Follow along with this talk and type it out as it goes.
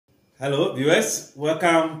Hello, viewers.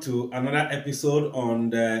 Welcome to another episode on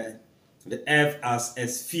the Earth as a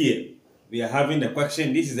sphere. We are having the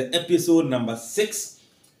question. This is the episode number 6.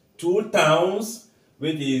 Two towns,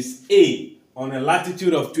 which is A on a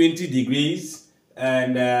latitude of 20 degrees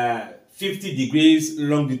and 50 degrees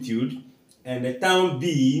longitude, and the town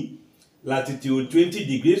B, latitude 20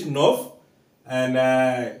 degrees north and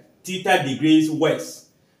theta degrees west,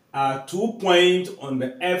 are 2 points on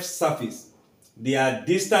the Earth's surface. They are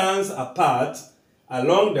distance apart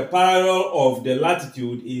along the parallel of the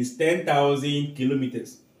latitude is 10,000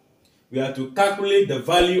 kilometers. We have to calculate the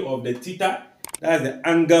value of the theta, that's the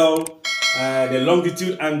angle, the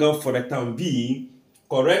longitude angle for the town B,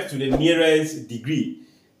 correct to the nearest degree,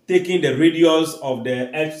 taking the radius of the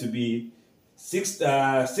Earth to be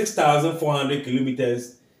 6,400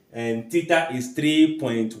 kilometers, and theta is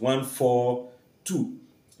 3.142.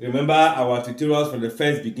 Remember our tutorials from the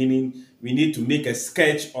first beginning, we need to make a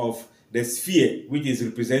sketch of the sphere which is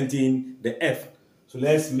representing the Earth. So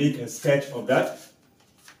let's make a sketch of that.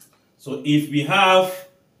 So if we have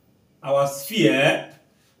our sphere,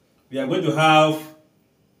 we are going to have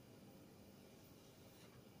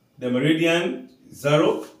the meridian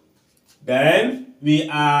 0. Then we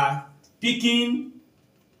are picking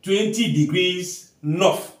 20 degrees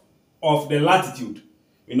north of the latitude.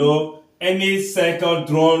 You know, any circle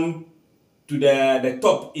drawn to the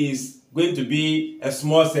top is going to be a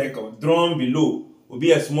small circle. Drawn below will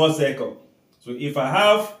be a small circle. So if I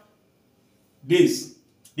have this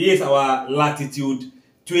is our latitude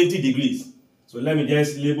 20 degrees. So let me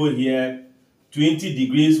just label here 20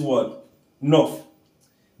 degrees what? North.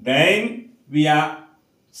 Then we are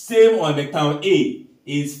same on the town A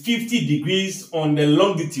is 50 degrees on the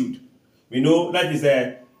longitude. We know that is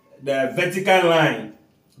the vertical line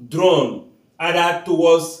drawn either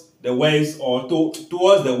towards the west or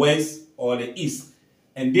towards the west or the east,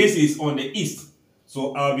 and this is on the east.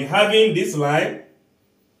 So I'll be having this line.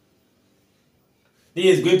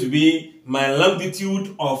 This is going to be my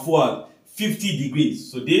longitude of what? 50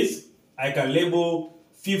 degrees. So this I can label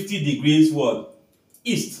 50 degrees what?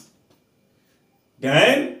 East.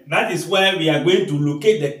 Then that is where we are going to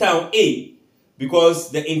locate the town A,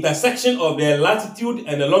 because the intersection of the latitude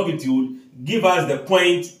and the longitude give us the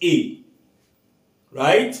point A,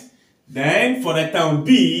 right? Then for the town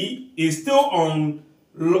B is still on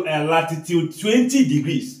latitude 20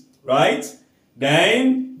 degrees, right?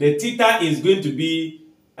 Then the theta is going to be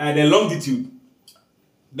the longitude,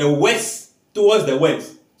 the west, towards the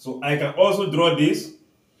west. So I can also draw this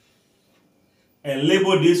and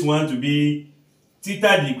label this one to be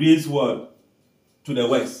theta degrees what? To the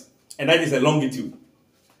west, and that is the longitude.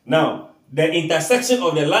 Now the intersection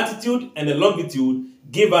of the latitude and the longitude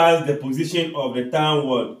give us the position of the town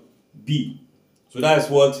what? B. So that's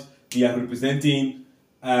what we are representing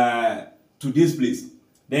to this place.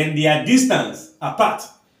 Then their distance apart,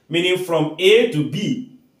 meaning from A to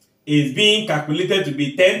B, is being calculated to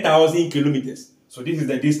be 10,000 kilometers. So this is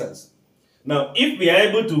the distance. Now, if we are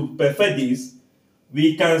able to perfect this,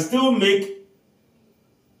 we can still make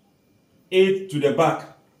it to the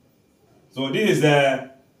back. So this is the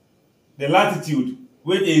latitude,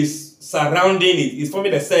 which is surrounding it, is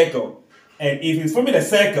forming a circle. And if it's forming a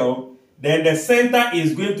circle, then the center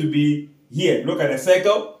is going to be here. Look at the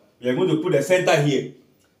circle. We are going to put the center here.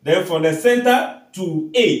 Then from the center to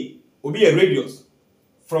A will be a radius.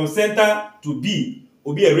 From center to B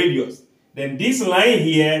will be a radius. Then this line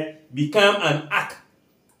here become an arc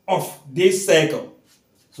of this circle.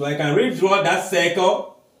 So I can redraw that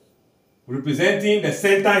circle representing the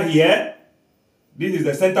center here. This is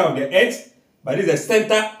the center of the Earth, but this is the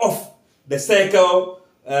center of the circle,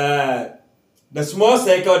 the small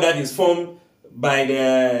circle that is formed by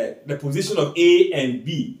the position of A and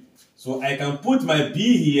B. So I can put my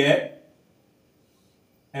B here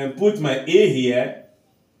and put my A here,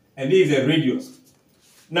 and this is a radius.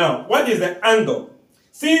 Now, what is the angle?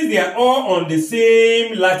 Since they are all on the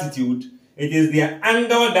same latitude, it is their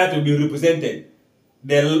angle that will be represented.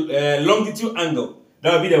 The longitude angle.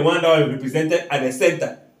 That will be the one that will be represented at the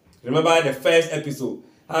center. Remember the first episode,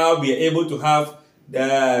 how we are able to have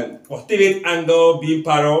the alternate angle being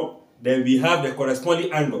parallel, then we have the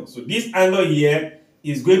corresponding angle. So this angle here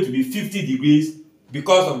is going to be 50 degrees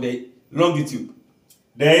because of the longitude.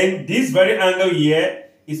 Then this very angle here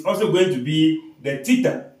is also going to be the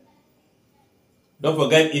theta. Don't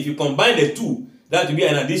forget, if you combine the two, that will be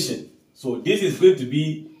an addition. So this is going to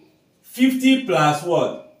be 50 plus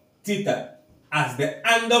what? Theta, as the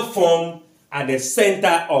angle formed at the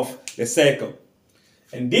center of the circle.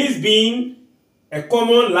 And this being a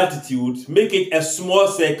common latitude, make it a small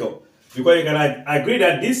circle. Because you can agree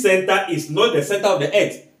that this center is not the center of the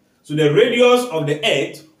Earth, So the radius of the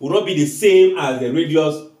earth will not be the same as the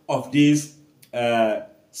radius of this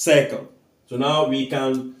circle. So now we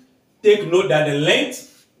can take note that the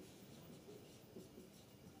length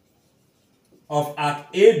of arc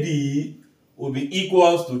AB will be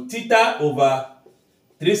equals to theta over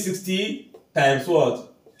 360 times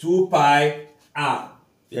what? 2 pi r.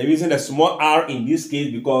 We are using the small r in this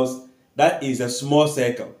case because that is a small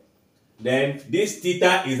circle. Then this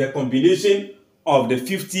theta is a combination of the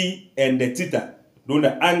 50 and the theta, doing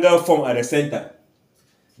the angle formed at the center.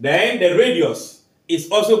 Then the radius is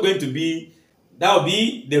also going to be, that will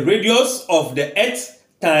be the radius of the earth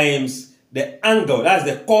times the angle. That's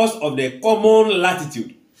the cos of the common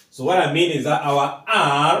latitude. So what I mean is that our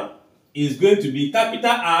r is going to be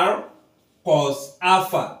capital R cos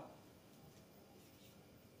alpha.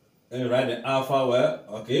 Let me write the alpha well.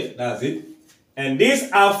 Okay, that's it. And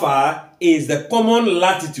this alpha is the common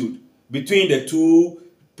latitude between the two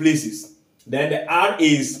places. Then the r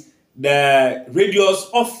is the radius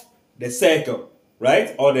of the circle,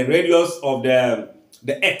 right? Or the radius of the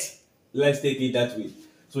earth. Let's take it that way.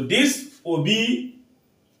 So this will be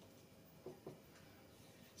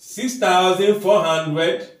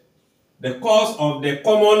 6,400, the cos of the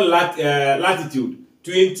common latitude,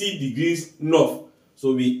 20 degrees north.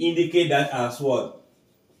 So we indicate that as what?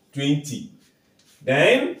 20.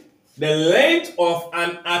 Then the length of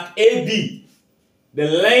an arc AB, the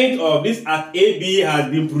length of this arc AB has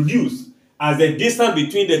been produced as the distance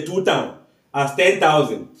between the two towns as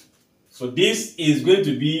 10,000. So this is going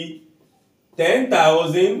to be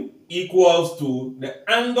 10,000 equals to the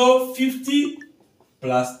angle 50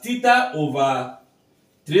 plus theta over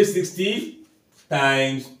 360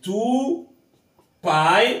 times 2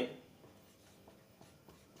 pi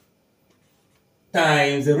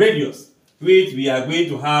times the radius, which we are going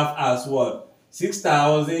to have as what?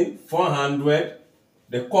 6,400,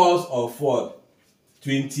 the cos of what?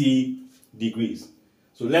 20 degrees.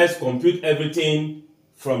 So let's compute everything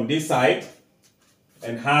from this side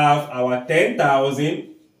and have our 10,000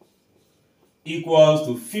 equals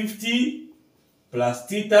to 50 plus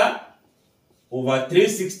theta over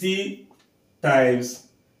 360 times,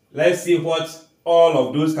 let's see what all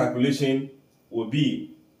of those calculations will be.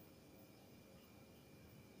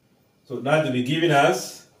 So that will be giving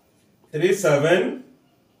us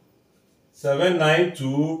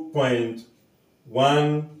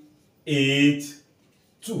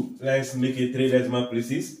 37,792.182. Let's make it 3 decimal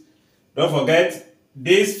places. Don't forget,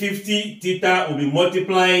 this 50 theta will be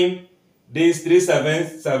multiplying this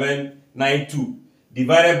 37792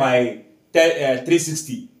 divided by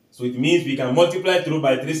 360. So it means we can multiply through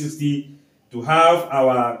by 360 to have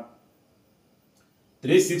our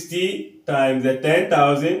 360 times the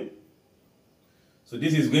 10,000. So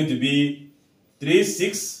this is going to be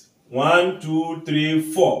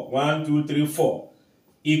 361234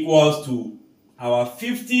 equals to our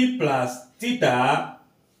 50 plus theta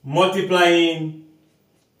multiplying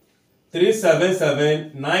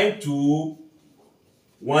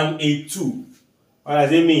 37792.182. What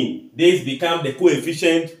does it mean? This becomes the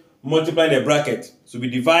coefficient multiplying the bracket. So we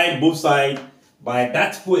divide both sides by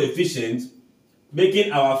that coefficient,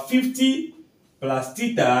 making our 50 plus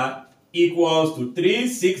theta equals to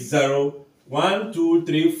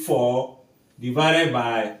 3601234 divided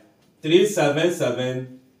by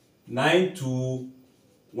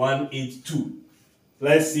 37792.182.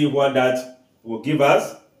 Let's see what that will give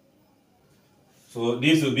us. So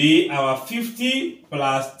this will be our 50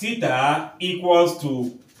 plus theta equals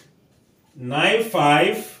to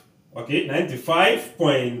 95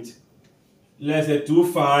 point, let's say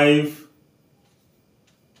 25,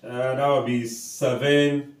 that will be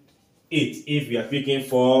 78 if we are picking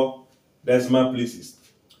 4 decimal places.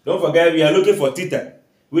 Don't forget we are looking for theta,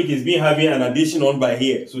 which is being having an addition on by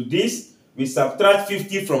here. So this, we subtract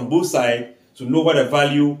 50 from both sides to know what the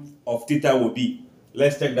value of theta will be.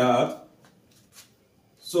 Let's check that out.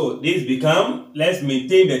 So this become, let's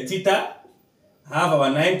maintain the theta, have our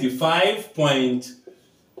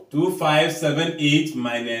 95.2578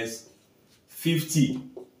 minus 50.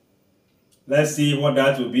 Let's see what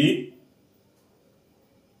that will be.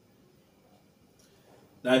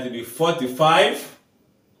 That will be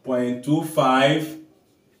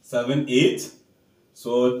 45.2578.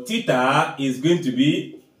 So theta is going to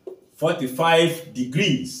be 45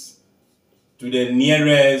 degrees to the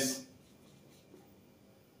nearest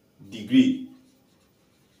degree.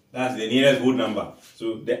 That's the nearest whole number.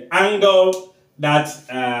 So the angle that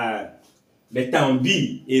the town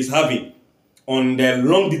B is having on the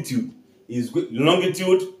longitude is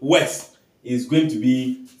longitude west is going to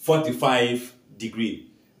be 45 degrees.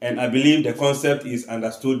 And I believe the concept is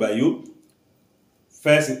understood by you.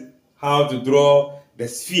 First, how to draw the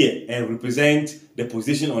sphere and represent the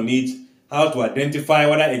position on it, how to identify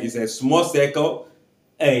whether it is a small circle,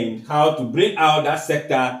 and how to bring out that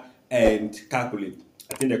sector and calculate.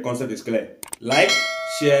 I think the concept is clear. Like,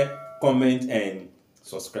 share, comment, and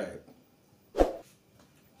subscribe.